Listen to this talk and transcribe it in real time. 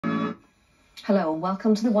Hello and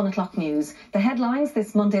welcome to the 1 o'clock news. The headlines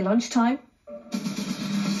this Monday lunchtime.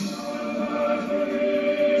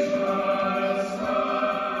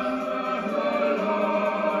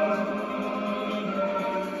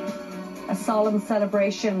 A solemn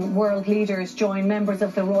celebration. World leaders join members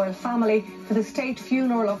of the royal family for the state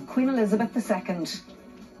funeral of Queen Elizabeth II.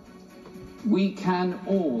 We can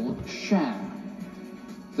all share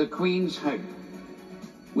the Queen's hope,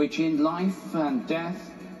 which in life and death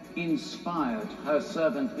inspired her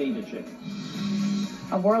servant leadership.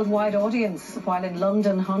 A worldwide audience, while in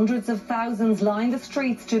London hundreds of thousands line the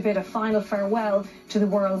streets to bid a final farewell to the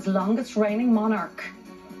world's longest reigning monarch.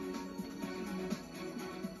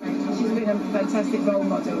 She's been a fantastic role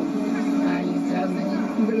model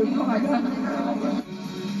and we'll admire her.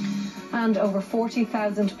 And over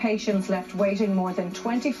 40,000 patients left waiting more than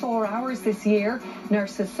 24 hours this year.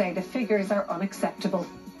 Nurses say the figures are unacceptable.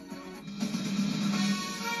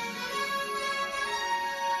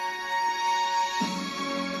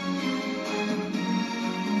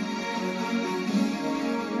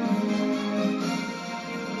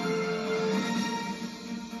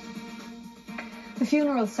 The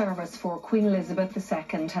funeral service for Queen Elizabeth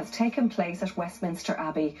II has taken place at Westminster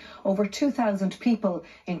Abbey. Over 2,000 people,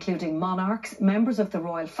 including monarchs, members of the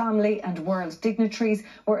royal family and world dignitaries,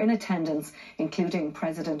 were in attendance, including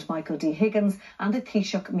President Michael D. Higgins and the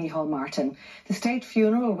Taoiseach Micheál Martin. The state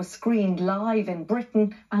funeral was screened live in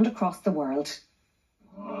Britain and across the world.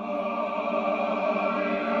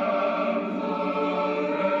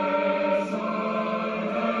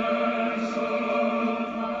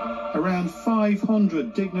 Around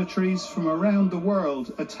 500 dignitaries from around the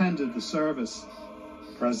world attended the service.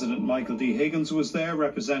 President Michael D. Higgins was there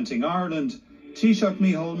representing Ireland. Taoiseach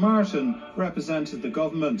Micheál Martin represented the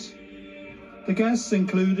government. The guests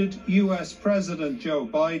included US President Joe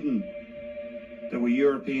Biden. There were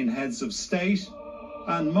European heads of state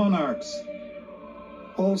and monarchs.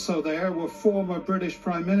 Also there were former British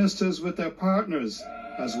Prime Ministers with their partners,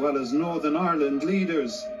 as well as Northern Ireland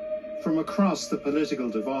leaders from across the political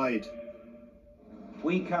divide.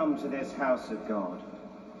 We come to this house of God,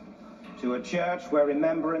 to a church where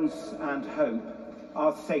remembrance and hope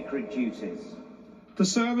are sacred duties. The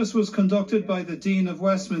service was conducted by the Dean of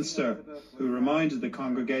Westminster, who reminded the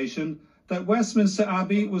congregation that Westminster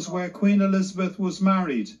Abbey was where Queen Elizabeth was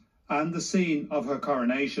married and the scene of her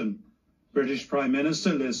coronation. British Prime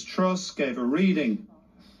Minister Liz Truss gave a reading.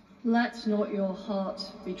 Let not your heart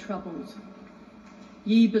be troubled.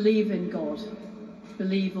 Ye believe in God,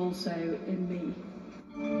 believe also in me.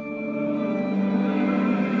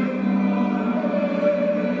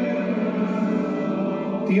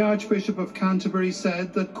 The Archbishop of Canterbury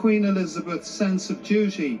said that Queen Elizabeth's sense of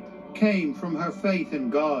duty came from her faith in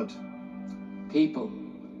God. People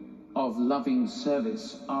of loving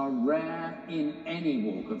service are rare in any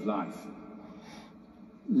walk of life.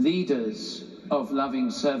 Leaders of loving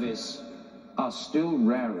service are still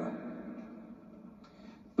rarer.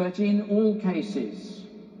 But in all cases,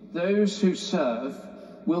 those who serve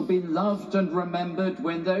will be loved and remembered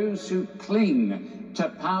when those who cling to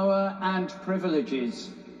power and privileges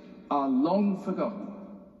are long forgotten.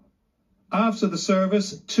 After the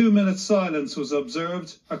service, 2 minutes silence was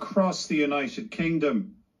observed across the United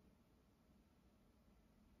Kingdom.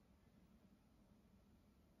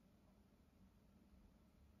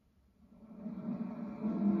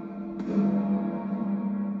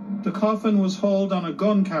 The coffin was hauled on a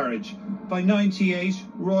gun carriage by 98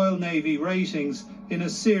 Royal Navy ratings in a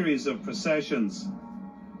series of processions.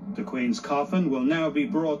 The Queen's coffin will now be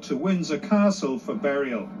brought to Windsor Castle for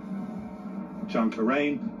burial. John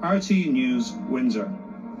Clarraine, RTE News, Windsor.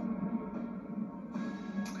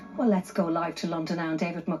 Well, let's go live to London now.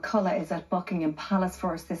 David McCullough is at Buckingham Palace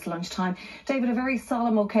for us this lunchtime. David, a very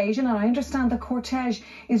solemn occasion, and I understand the cortege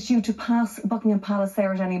is due to pass Buckingham Palace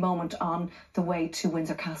there at any moment on the way to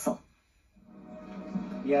Windsor Castle.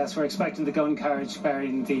 Yes, we're expecting the gun carriage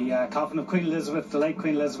bearing the coffin of Queen Elizabeth, the late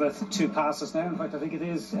Queen Elizabeth, to pass us now. In fact, I think it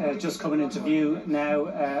is just coming into view now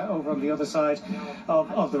over on the other side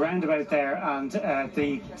of the roundabout there. And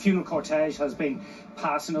the funeral cortege has been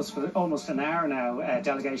passing us for almost an hour now.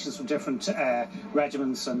 Delegations from different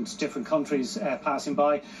regiments and different countries passing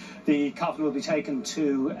by. The coffin will be taken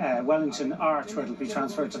to Wellington Arch, where it will be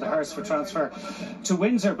transferred to the hearse for transfer to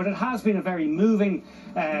Windsor. But it has been a very moving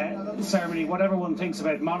ceremony, whatever one thinks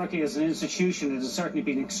about monarchy as an institution, it has certainly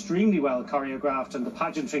been extremely well choreographed, and the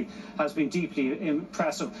pageantry has been deeply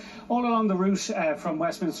impressive. All along the route from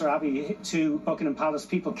Westminster Abbey to Buckingham Palace,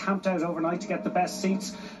 people camped out overnight to get the best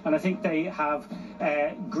seats, and I think they have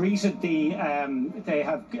greeted the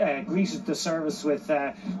service with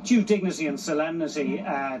due dignity and solemnity.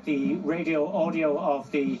 The radio audio of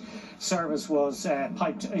the service was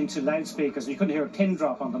piped into loudspeakers, and you couldn't hear a pin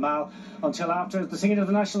drop on the Mall until after the singing of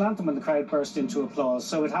the national anthem, when the crowd burst into applause.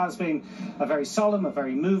 So it has been a very solemn, a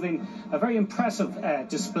very moving, a very impressive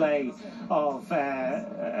display of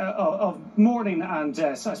mourning and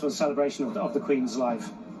I suppose celebration of the Queen's life.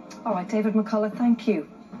 All right, David McCullough, thank you.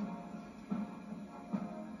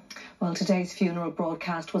 Well, today's funeral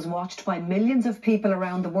broadcast was watched by millions of people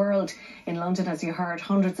around the world. In London, as you heard,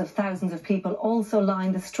 hundreds of thousands of people also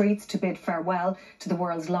lined the streets to bid farewell to the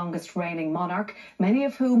world's longest reigning monarch, many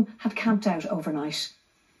of whom had camped out overnight.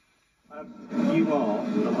 You are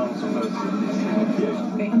the last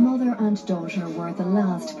person. A mother and daughter were the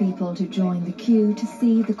last people to join the queue to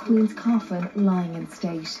see the Queen's coffin lying in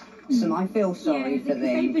state. So I feel sorry for them.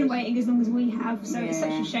 They've been waiting as long as we have, so it's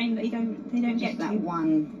such a shame that they don't get that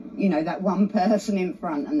to. That one person in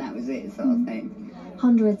front, and that was it, sort of thing.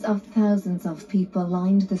 Hundreds of thousands of people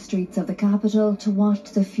lined the streets of the capital to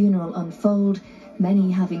watch the funeral unfold,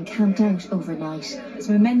 many having camped out overnight. It's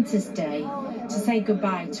a momentous day to say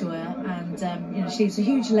goodbye to her, and she leaves a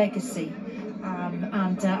huge legacy.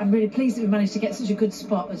 I'm really pleased that we managed to get such a good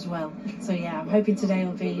spot as well. So yeah, I'm hoping today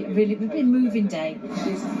will be a really moving day.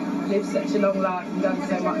 She's lived such a long life and done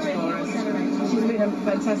so much for us. She's been a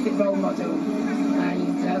fantastic role model,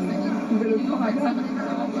 and I'm really proud of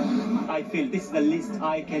her. I feel this is the least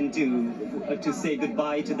I can do to say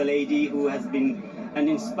goodbye to the lady who has been an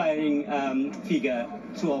inspiring figure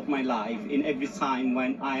throughout my life. In every time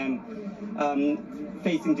when I am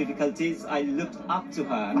facing difficulties, I looked up to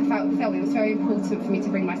her. I felt it was very important for me to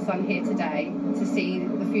bring my son here today to see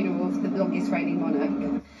the funeral of the longest reigning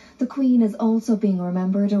monarch. The Queen is also being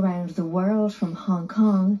remembered around the world, from Hong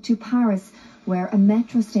Kong to Paris, where a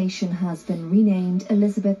metro station has been renamed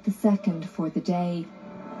Elizabeth II for the day.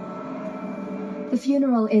 The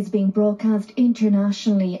funeral is being broadcast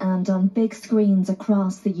internationally and on big screens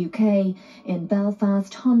across the UK. In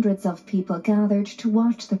Belfast, hundreds of people gathered to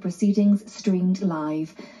watch the proceedings streamed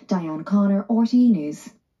live. Diane Connor, RTE News.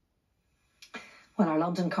 Well, our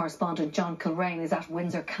London correspondent John Kilrain is at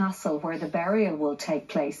Windsor Castle, where the burial will take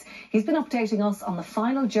place. He's been updating us on the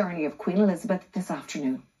final journey of Queen Elizabeth this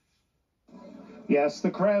afternoon. Yes,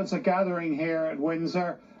 the crowds are gathering here at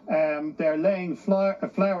Windsor. They're laying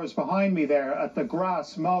flowers behind me there at the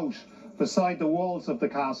grass moat beside the walls of the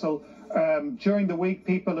castle. During the week,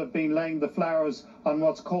 people have been laying the flowers on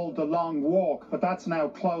what's called the Long Walk, but that's now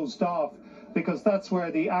closed off because that's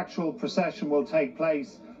where the actual procession will take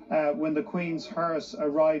place when the Queen's hearse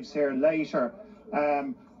arrives here later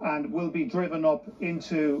and will be driven up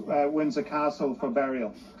into Windsor Castle for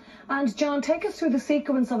burial. And John, take us through the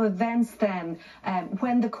sequence of events then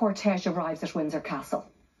when the cortege arrives at Windsor Castle.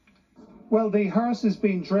 Well, the hearse is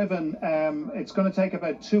being driven. It's going to take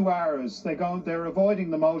about 2 hours. They're avoiding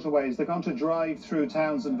the motorways. They're going to drive through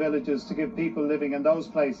towns and villages to give people living in those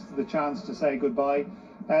places the chance to say goodbye.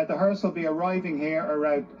 The hearse will be arriving here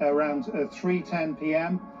around 3:10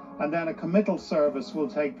 p.m. and then a committal service will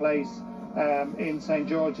take place in St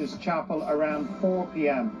George's Chapel around 4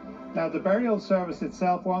 p.m. Now, the burial service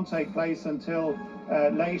itself won't take place until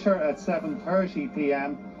later at 7:30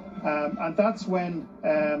 p.m. And that's when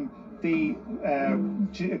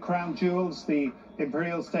the crown jewels, the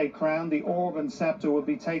imperial state crown, the orb and scepter will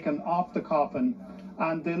be taken off the coffin,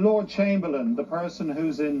 and the Lord Chamberlain, the person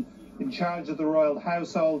who's in charge of the royal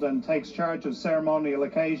household and takes charge of ceremonial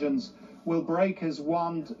occasions, will break his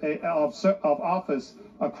wand of office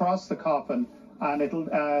across the coffin, and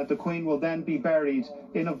the Queen will then be buried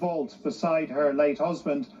in a vault beside her late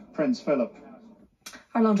husband, Prince Philip.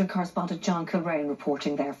 Our London correspondent John Kilrain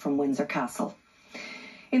reporting there from Windsor Castle.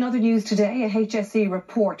 In other news today, a HSE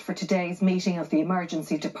report for today's meeting of the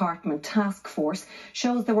Emergency Department Task Force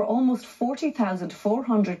shows there were almost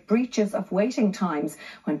 40,400 breaches of waiting times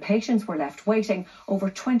when patients were left waiting over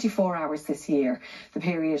 24 hours this year. The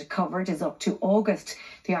period covered is up to August.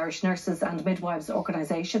 The Irish Nurses and Midwives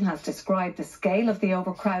Organisation has described the scale of the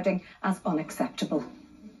overcrowding as unacceptable.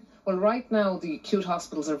 Well, right now the acute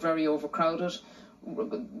hospitals are very overcrowded.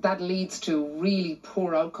 That leads to really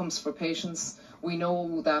poor outcomes for patients. We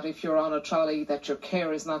know that if you're on a trolley that your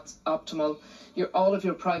care is not optimal. All of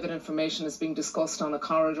your private information is being discussed on a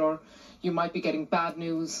corridor. You might be getting bad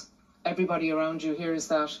news. Everybody around you hears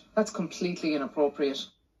that. That's completely inappropriate.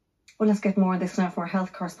 Well, let's get more on this now from our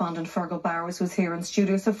health correspondent Fergal Bowers, who's here in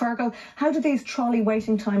studio. So Fergal, how do these trolley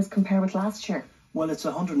waiting times compare with last year? Well, it's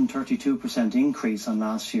a 132% increase on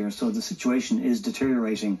last year, so the situation is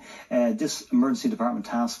deteriorating. This Emergency Department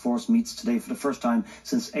Task Force meets today for the first time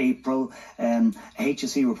since April. A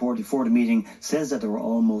HSE report before the meeting says that there were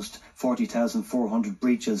almost 40,400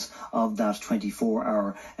 breaches of that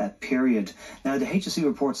 24-hour period. Now, the HSE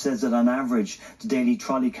report says that on average, the daily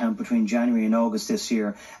trolley count between January and August this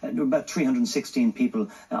year, there were about 316 people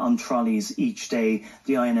on trolleys each day.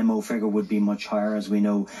 The INMO figure would be much higher, as we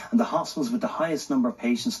know. And the hospitals with the highest number of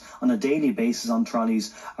patients on a daily basis on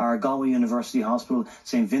trolleys are Galway University Hospital,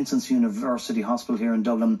 St Vincent's University Hospital here in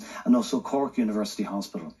Dublin, and also Cork University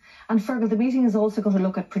Hospital. And Fergal, the meeting is also going to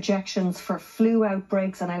look at projections for flu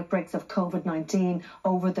outbreaks and outbreaks of COVID-19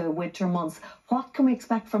 over the winter months. What can we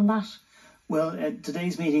expect from that? Well,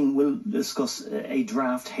 today's meeting will discuss a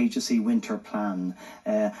draft HSE winter plan,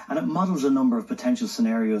 and it models a number of potential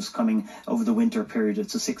scenarios coming over the winter period.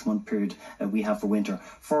 It's a 6-month period we have for winter,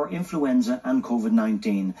 for influenza and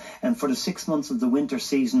COVID-19. And for the 6 months of the winter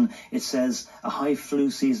season, it says a high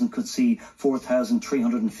flu season could see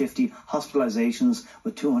 4,350 hospitalisations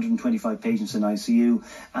with 225 patients in ICU.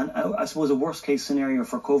 And I suppose a worst case scenario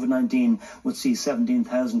for COVID-19 would see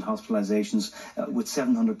 17,000 hospitalisations with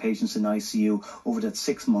 700 patients in ICU over that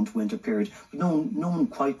 6-month winter period. But no one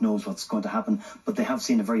quite knows what's going to happen, but they have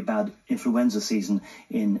seen a very bad influenza season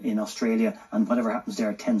in Australia, and whatever happens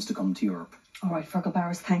there tends to come to Europe. All right, Fergal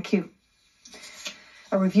Bowers, thank you.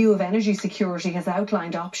 A review of energy security has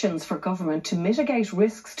outlined options for government to mitigate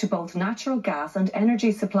risks to both natural gas and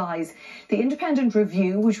energy supplies. The independent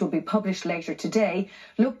review, which will be published later today,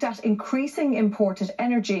 looked at increasing imported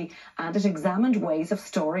energy and it examined ways of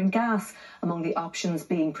storing gas. Among the options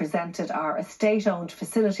being presented are a state-owned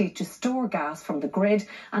facility to store gas from the grid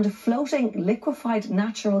and a floating liquefied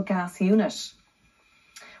natural gas unit.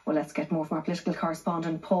 Well, let's get more from our political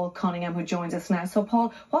correspondent, Paul Cunningham, who joins us now. So,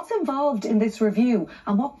 Paul, what's involved in this review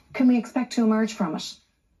and what can we expect to emerge from it?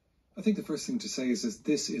 I think the first thing to say is that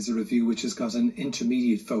this is a review which has got an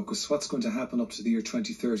intermediate focus. What's going to happen up to the year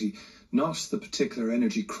 2030, not the particular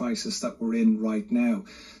energy crisis that we're in right now.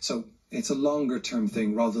 So it's a longer term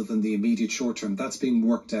thing rather than the immediate short term. That's being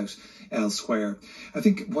worked out elsewhere. I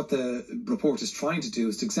think what the report is trying to do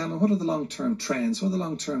is to examine what are the long-term trends, what are the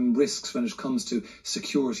long-term risks when it comes to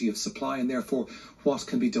security of supply, and therefore what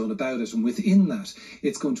can be done about it. And within that,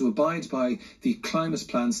 it's going to abide by the climate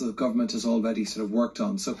plans that the government has already sort of worked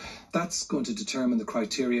on. So that's going to determine the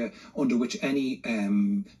criteria under which any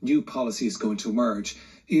new policy is going to emerge.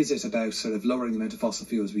 Is it about sort of lowering the amount of fossil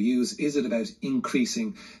fuels we use? Is it about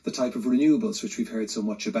increasing the type of renewables, which we've heard so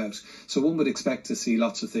much about? So one would expect to see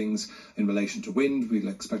lots of things in relation to wind. We'd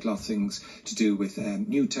expect lots of things to do with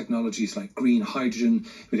new technologies like green hydrogen.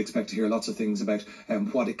 We'd expect to hear lots of things about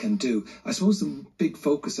what it can do. I suppose the big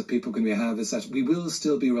focus that people are going to have is that we will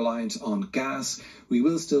still be reliant on gas. We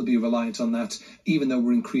will still be reliant on that, even though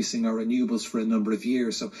we're increasing our renewables for a number of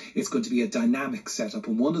years. So it's going to be a dynamic setup.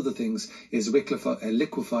 And one of the things is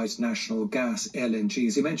liquefied natural gas, LNG.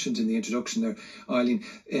 As you mentioned in the introduction there, Eileen,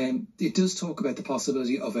 it does talk about the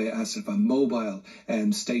possibility of a sort of a mobile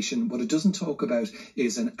station. What it doesn't talk about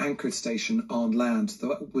is an anchored station on land.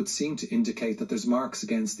 That would seem to indicate that there's marks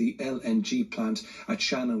against the LNG plant at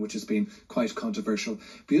Shannon, which has been quite controversial.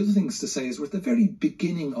 But the other things to say is we're at the very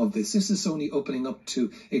beginning of this. This is only opening up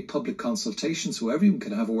to a public consultation, so everyone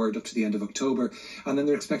can have a word up to the end of October. And then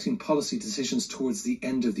they're expecting policy decisions towards the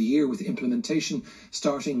end of the year, with implementation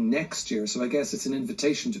starting next year. So I guess it's an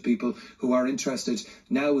invitation to people who are interested.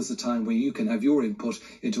 Now is the time when you can have your input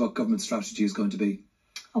into what government strategy is going to be.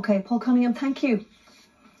 OK, Paul Cunningham, thank you.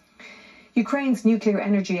 Ukraine's nuclear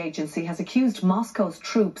energy agency has accused Moscow's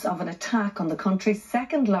troops of an attack on the country's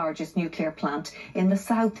second largest nuclear plant in the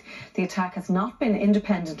south. The attack has not been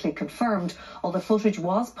independently confirmed, although footage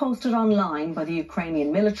was posted online by the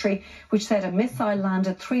Ukrainian military, which said a missile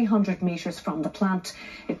landed 300 metres from the plant.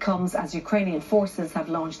 It comes as Ukrainian forces have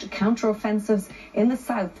launched counter-offensives in the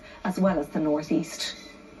south as well as the northeast.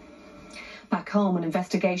 Back home, an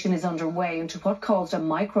investigation is underway into what caused a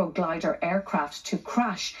microglider aircraft to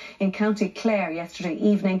crash in County Clare yesterday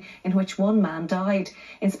evening, in which one man died.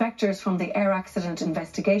 Inspectors from the Air Accident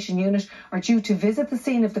Investigation Unit are due to visit the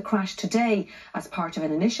scene of the crash today as part of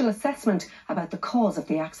an initial assessment about the cause of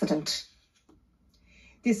the accident.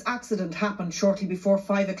 This accident happened shortly before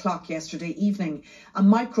 5 o'clock yesterday evening. A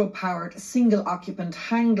micro-powered single-occupant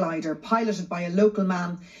hang glider piloted by a local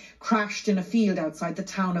man crashed in a field outside the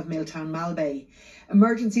town of Milltown Malbay.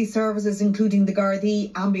 Emergency services, including the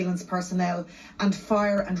Gardaí, ambulance personnel and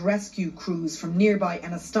fire and rescue crews from nearby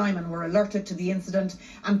Ennistimon, were alerted to the incident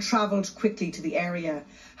and travelled quickly to the area.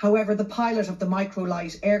 However, the pilot of the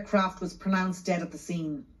microlight aircraft was pronounced dead at the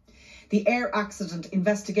scene. The Air Accident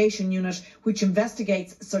Investigation Unit, which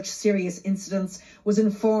investigates such serious incidents, was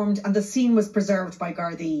informed and the scene was preserved by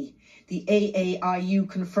Gardaí. The AAIU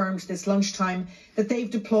confirmed this lunchtime that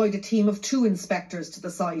they've deployed a team of 2 inspectors to the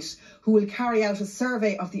site who will carry out a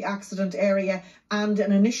survey of the accident area and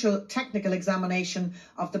an initial technical examination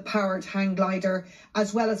of the powered hang glider,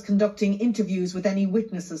 as well as conducting interviews with any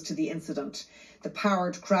witnesses to the incident. The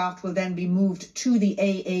powered craft will then be moved to the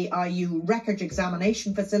AAIU record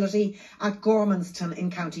examination facility at Gormanston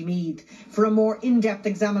in County Meath for a more in-depth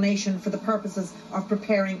examination for the purposes of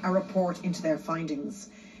preparing a report into their findings.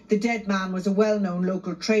 The dead man was a well-known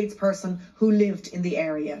local tradesperson who lived in the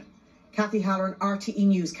area. Cathy Halloran, RTE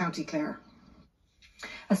News, County Clare.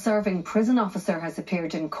 A serving prison officer has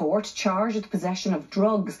appeared in court charged with possession of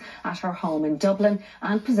drugs at her home in Dublin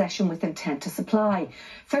and possession with intent to supply.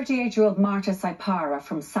 38-year-old Marta Saipara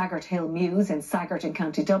from Saggart Hill Mews in Saggart in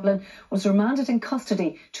County Dublin was remanded in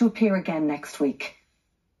custody to appear again next week.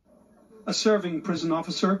 A serving prison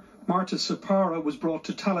officer, Marta Saipara, was brought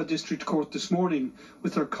to Tallaght District Court this morning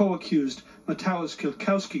with her co-accused Mateusz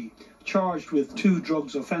Kilkowski, charged with 2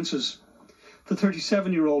 drugs offences. The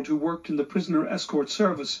 37-year-old, who worked in the prisoner escort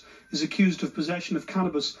service, is accused of possession of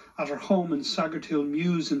cannabis at her home in Saggart Hill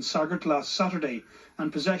Mews in Saggart last Saturday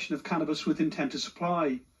and possession of cannabis with intent to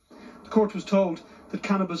supply. The court was told that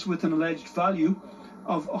cannabis with an alleged value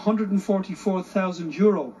of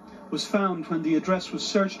 €144,000 was found when the address was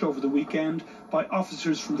searched over the weekend by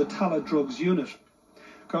officers from the Tallaght Drugs Unit.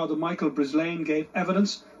 Garda Michael Brislane gave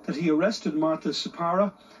evidence that he arrested Marta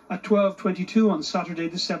Saipara at 12:22 on Saturday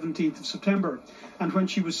the 17th of September, and when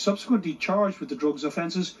she was subsequently charged with the drugs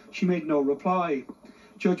offences, she made no reply.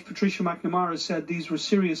 Judge Patricia McNamara said these were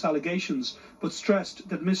serious allegations, but stressed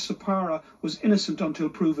that Miss Saipara was innocent until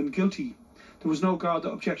proven guilty. There was no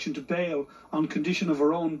Garda objection to bail on condition of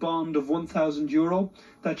her own bond of €1,000,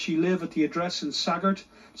 that she live at the address in Saggart,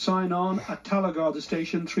 sign on at Tallaght Garda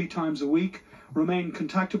Station 3 times a week, remain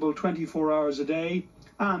contactable 24 hours a day,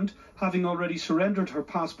 and, having already surrendered her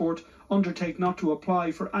passport, undertake not to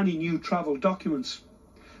apply for any new travel documents.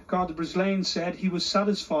 Garda Brislane said he was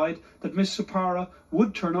satisfied that Miss Saipara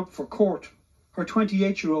would turn up for court. Her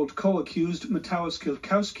 28-year-old co-accused, Mateusz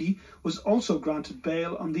Kilkowski, was also granted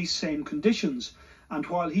bail on these same conditions, and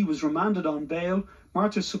while he was remanded on bail,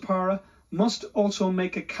 Marta Saipara must also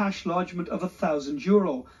make a cash lodgement of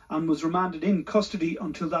 €1,000 and was remanded in custody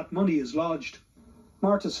until that money is lodged.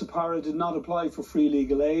 Marta Saipara did not apply for free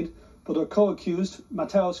legal aid, but her co-accused,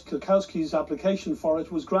 Mateusz Kilkowski's application for it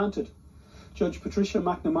was granted. Judge Patricia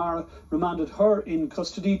McNamara remanded her in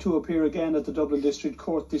custody to appear again at the Dublin District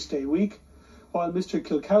Court this day week, while Mr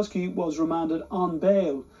Kilkowski was remanded on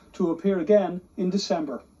bail to appear again in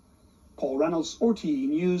December. Paul Reynolds, RTE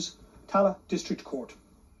News, Tallaght District Court.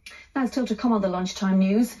 Now still to come on the lunchtime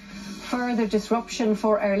news. Further disruption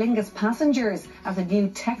for Aer Lingus passengers as a new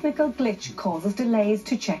technical glitch causes delays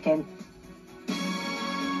to check-in.